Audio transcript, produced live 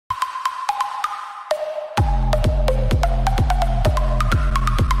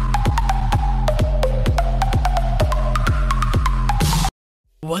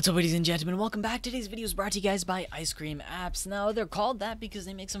What's up, ladies and gentlemen? Welcome back. Today's video is brought to you guys by Icecream apps. Now, they're called that because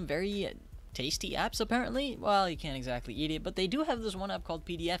they make some very tasty apps, apparently. Well, you can't exactly eat it, but they do have this one app called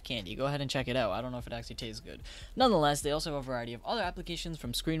PDF Candy. Go ahead and check it out. I don't know if it actually tastes good. Nonetheless, they also have a variety of other applications,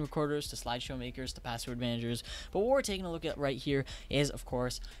 from screen recorders to slideshow makers to password managers. But what we're taking a look at right here is, of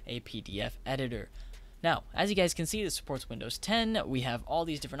course, a PDF editor. Now, as you guys can see, this supports Windows 10. We have all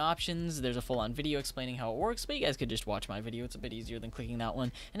these different options. There's a full-on video explaining how it works, but you guys could just watch my video. It's a bit easier than clicking that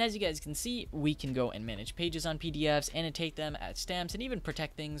one. And as you guys can see, we can go and manage pages on PDFs, annotate them, add stamps, and even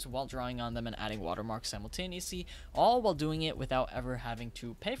protect things while drawing on them and adding watermarks simultaneously, all while doing it without ever having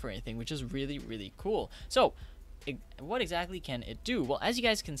to pay for anything, which is really, really cool. So, what exactly can it do? Well, as you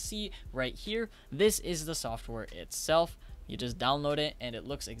guys can see right here, this is the software itself. You just download it and it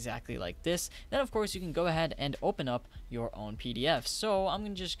looks exactly like this. Then of course you can go ahead and open up your own PDF. So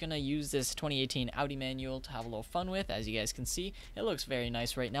I'm just gonna use this 2018 Audi manual to have a little fun with. As you guys can see, it looks very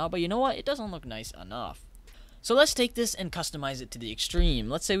nice right now, but you know what? It doesn't look nice enough. So let's take this and customize it to the extreme.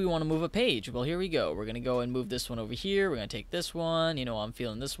 Let's say we want to move a page. Well, here we go. We're going to go and move this one over here. We're going to take this one. You know, I'm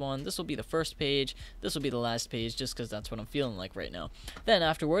feeling this one. This will be the first page. This will be the last page, just because that's what I'm feeling like right now. Then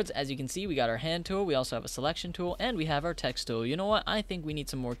afterwards, as you can see, we got our hand tool. We also have a selection tool, and we have our text tool. You know what? I think we need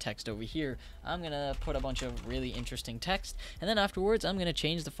some more text over here. I'm going to put a bunch of really interesting text, and then afterwards, I'm going to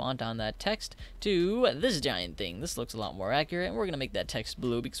change the font on that text to this giant thing. This looks a lot more accurate, and we're going to make that text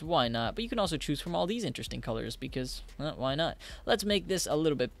blue, because why not? But you can also choose from all these interesting colors, because why not? Let's make this a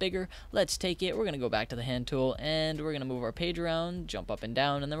little bit bigger. Let's take it. We're going to go back to the hand tool, and we're going to move our page around, jump up and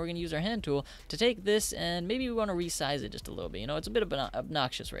down, and then we're going to use our hand tool to take this, and maybe we want to resize it just a little bit. You know, it's a bit of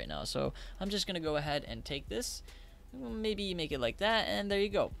obnoxious right now, so I'm just going to go ahead and take this, maybe make it like that, and there you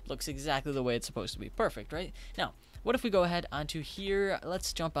go. Looks exactly the way it's supposed to be. Perfect, right? Now, what if we go ahead onto here?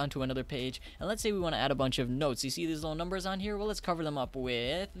 Let's jump onto another page, and let's say we want to add a bunch of notes. You see these little numbers on here? Well, let's cover them up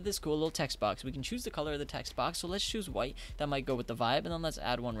with this cool little text box. We can choose the color of the text box, so let's choose white. That might go with the vibe, and then let's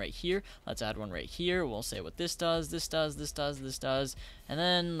add one right here. Let's add one right here. We'll say what this does, this does, this does, this does, and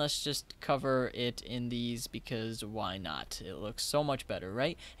then let's just cover it in these, because why not? It looks so much better,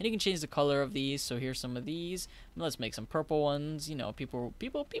 right? And you can change the color of these, so here's some of these. Let's make some purple ones. You know, people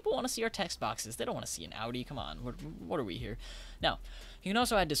want to see our text boxes. They don't want to see an Audi. Come on, what are we here? Now, you can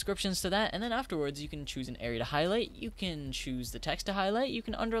also add descriptions to that, and then afterwards you can choose an area to highlight. You can choose the text to highlight. You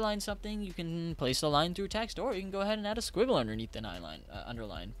can underline something. You can place a line through text, or you can go ahead and add a squiggle underneath the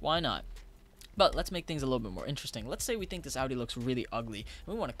underline. Why not? But let's make things a little bit more interesting. Let's say we think this Audi looks really ugly,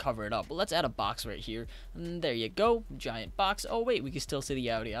 and we want to cover it up. But let's add a box right here. And there you go. Giant box. Oh, wait, we can still see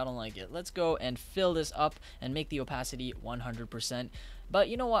the Audi. I don't like it. Let's go and fill this up and make the opacity 100%. But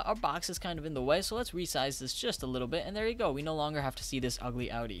you know what? Our box is kind of in the way, so let's resize this just a little bit. And there you go. We no longer have to see this ugly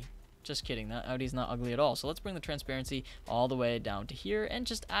Audi. Just kidding, that Audi's not ugly at all. So let's bring the transparency all the way down to here and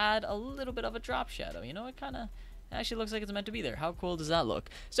just add a little bit of a drop shadow. You know, it actually looks like it's meant to be there. How cool does that look?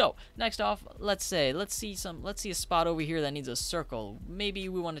 So next off, let's see a spot over here that needs a circle. Maybe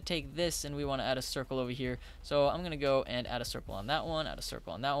we want to take this and we want to add a circle over here. So I'm gonna go and add a circle on that one, add a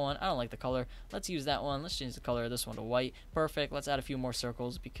circle on that one. I don't like the color. Let's use that one. Let's change the color of this one to white. Perfect. Let's add a few more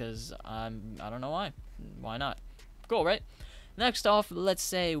circles, because I don't know why. Why not? Cool, right? Next off, let's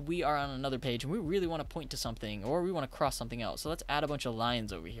say we are on another page and we really want to point to something, or we want to cross something out. So let's add a bunch of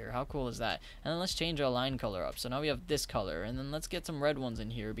lines over here. How cool is that? And then let's change our line color up. So now we have this color, and then let's get some red ones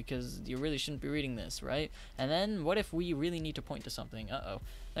in here, because you really shouldn't be reading this, right? And then what if we really need to point to something?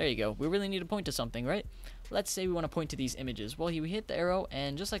 There you go. We really need to point to something, right? Let's say we want to point to these images. Well, we hit the arrow,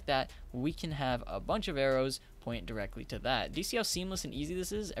 and just like that, we can have a bunch of arrows point directly to that. Do you see how seamless and easy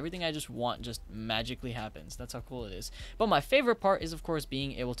this is? Everything I just want just magically happens. That's how cool it is. But my favorite part is, of course,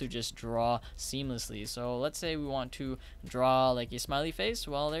 being able to just draw seamlessly. So let's say we want to draw like a smiley face.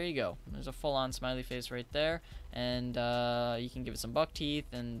 Well, there you go. There's a full-on smiley face right there. And you can give it some buck teeth,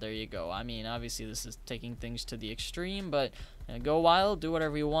 and there you go. I mean, obviously this is taking things to the extreme, but go wild, do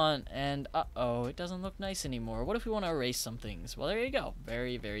whatever you want. And it doesn't look nice anymore. What if we want to erase some things? Well, there you go.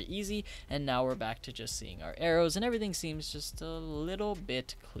 Very, very easy. And now we're back to just seeing our arrows, and everything seems just a little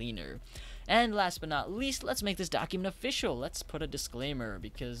bit cleaner. And last but not least, let's make this document official. Let's put a disclaimer,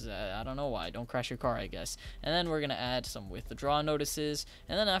 because I don't know why. Don't crash your car, I guess. And then we're going to add some withdraw notices.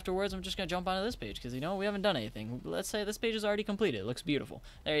 And then afterwards, I'm just going to jump onto this page, because, you know, we haven't done anything. Let's say this page is already completed. It looks beautiful.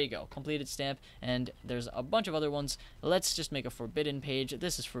 There you go. Completed stamp. And there's a bunch of other ones. Let's just make a forbidden page.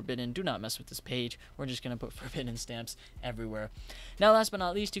 This is forbidden. Do not mess with this page. We're just going to put forbidden stamps everywhere. Now, last but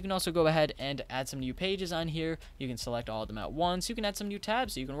not least, you can also go ahead and add some new pages on here. You can select all of them at once. You can add some new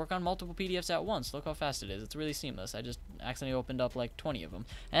tabs, so you can work on multiple PDFs PDFs at once. Look how fast it is. It's really seamless. I just accidentally opened up like 20 of them.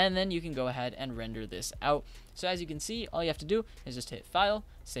 And then you can go ahead and render this out. So as you can see, all you have to do is just hit File,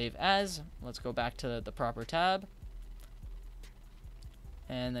 Save As. Let's go back to the proper tab.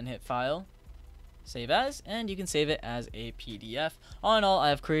 And then hit File, Save As, and you can save it as a PDF. All in all, I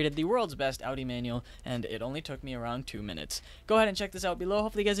have created the world's best Audi manual, and it only took me around 2 minutes. Go ahead and check this out below.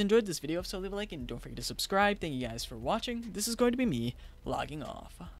 Hopefully you guys enjoyed this video. If so, leave a like and don't forget to subscribe. Thank you guys for watching. This is going to be me logging off.